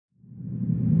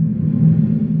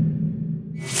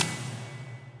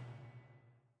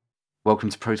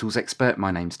Welcome to Pro Tools Expert, my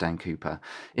name's Dan Cooper.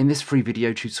 In this free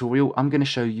video tutorial, I'm going to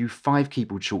show you 5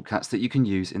 keyboard shortcuts that you can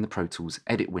use in the Pro Tools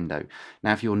edit window.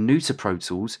 Now, if you're new to Pro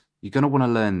Tools, you're going to want to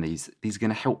learn these. These are going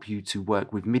to help you to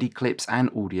work with MIDI clips and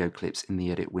audio clips in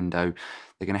the edit window.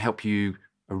 They're going to help you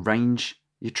arrange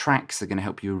your tracks, they're going to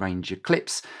help you arrange your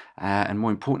clips, and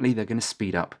more importantly, they're going to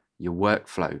speed up your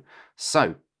workflow.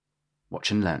 So,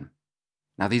 watch and learn.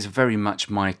 Now, these are very much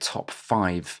my top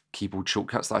 5 keyboard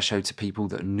shortcuts that I show to people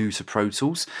that are new to Pro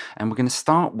Tools. And we're going to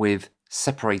start with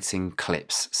separating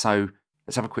clips. So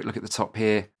let's have a quick look at the top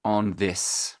here on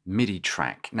this MIDI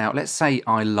track. Now, let's say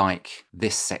I like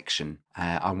this section.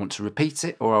 I want to repeat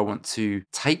it, or I want to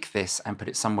take this and put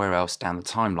it somewhere else down the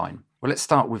timeline. Well, let's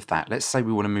start with that. Let's say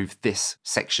we want to move this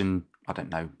section, I don't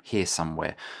know, here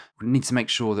somewhere. We need to make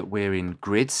sure that we're in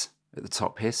grids at the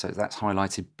top here. So that's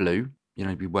highlighted blue. You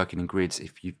know, be working in grids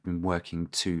if you've been working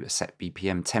to a set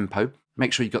BPM tempo.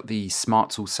 Make sure you've got the Smart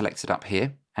tool selected up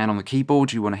here. And on the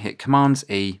keyboard, you want to hit Command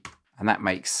E, and that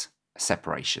makes a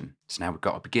separation. So now we've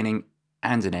got a beginning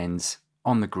and an end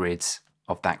on the grids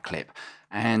of that clip.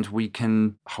 And we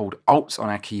can hold Alt on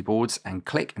our keyboards and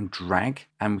click and drag,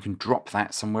 and we can drop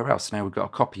that somewhere else. Now we've got a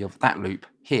copy of that loop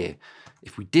here.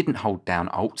 If we didn't hold down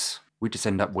Alt, we'd just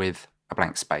end up with a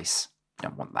blank space. You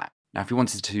don't want that. Now, if you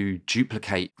wanted to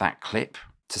duplicate that clip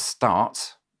to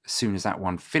start, as soon as that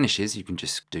one finishes, you can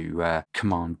just do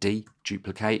Command D,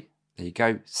 duplicate. There you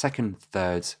go, second,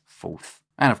 third, fourth.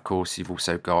 And of course, you've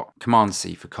also got Command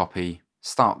C for copy,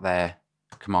 start there,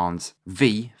 Command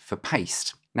V for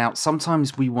paste. Now,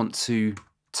 sometimes we want to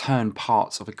turn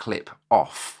parts of a clip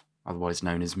off, otherwise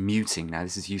known as muting. Now,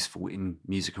 this is useful in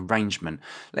music arrangement.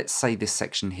 Let's say this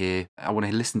section here, I want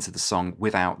to listen to the song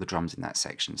without the drums in that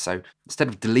section. So instead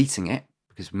of deleting it,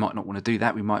 because we might not want to do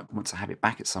that, we might want to have it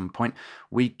back at some point,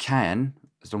 we can,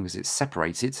 as long as it's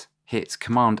separated, hit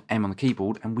Command M on the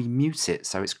keyboard and we mute it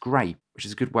so it's grey, which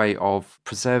is a good way of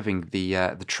preserving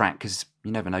the track, because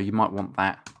you never know, you might want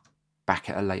that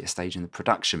back at a later stage in the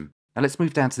production. Now let's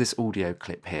move down to this audio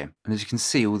clip here. And as you can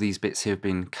see, all these bits here have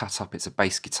been cut up. It's a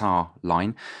bass guitar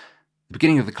line. The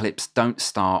beginning of the clips don't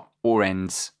start or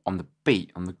end on the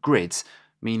beat, on the grids,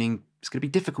 meaning it's going to be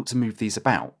difficult to move these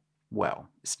about. Well,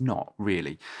 it's not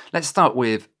really. Let's start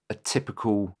with a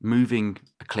typical moving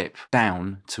a clip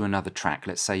down to another track.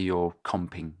 Let's say you're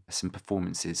comping some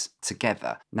performances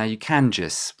together. Now you can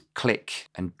just click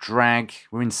and drag.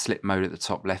 We're in slip mode at the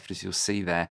top left, as you'll see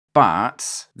there.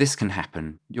 But this can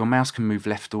happen. Your mouse can move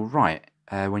left or right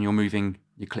when you're moving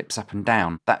your clips up and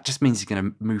down. That just means you're going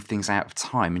to move things out of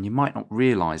time, and you might not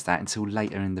realize that until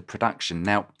later in the production.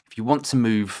 Now, if you want to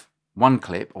move one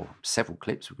clip or several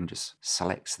clips, we can just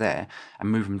select there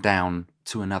and move them down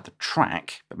to another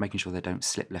track, but making sure they don't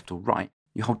slip left or right.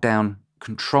 You hold down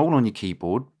Control on your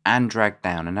keyboard and drag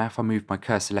down. And now if I move my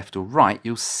cursor left or right,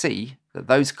 you'll see that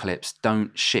those clips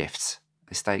don't shift.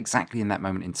 They stay exactly in that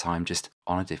moment in time, just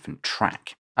on a different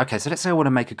track. Okay, so let's say I want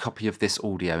to make a copy of this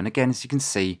audio. And again, as you can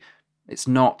see, it's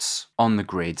not on the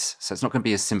grids. So it's not going to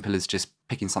be as simple as just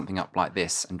picking something up like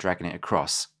this and dragging it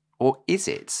across. Or is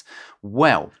it?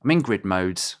 Well, I'm in grid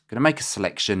mode. I'm going to make a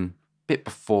selection a bit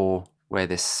before where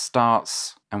this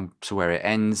starts and to where it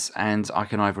ends. And I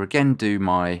can either again do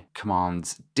my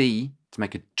Command D to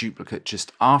make a duplicate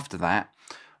just after that,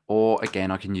 or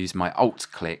again, I can use my Alt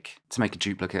click to make a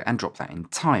duplicate and drop that in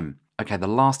time. Okay, the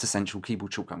last essential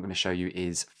keyboard shortcut I'm going to show you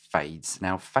is fades.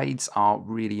 Now, fades are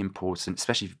really important,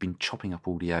 especially if you've been chopping up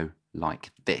audio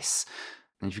like this.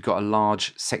 And if you've got a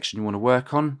large section you want to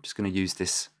work on, I'm just going to use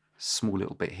this small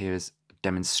little bit here as a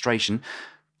demonstration.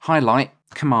 Highlight,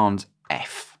 Command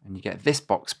F, and you get this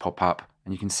box pop up,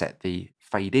 and you can set the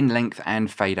fade in length and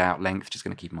fade out length. Just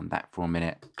going to keep on that for a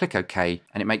minute. Click OK,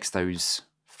 and it makes those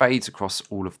fades across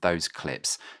all of those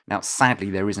clips. Now,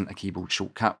 sadly, there isn't a keyboard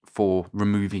shortcut for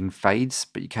removing fades,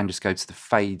 but you can just go to the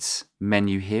fades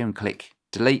menu here and click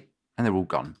delete, and they're all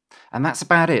gone. And that's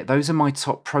about it. Those are my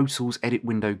top Pro Tools edit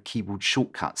window keyboard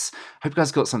shortcuts. Hope you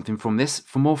guys got something from this.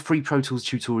 For more free Pro Tools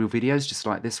tutorial videos just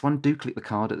like this one, do click the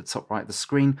card at the top right of the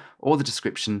screen or the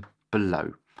description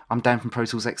below. I'm Dan from Pro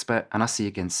Tools Expert, and I'll see you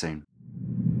again soon.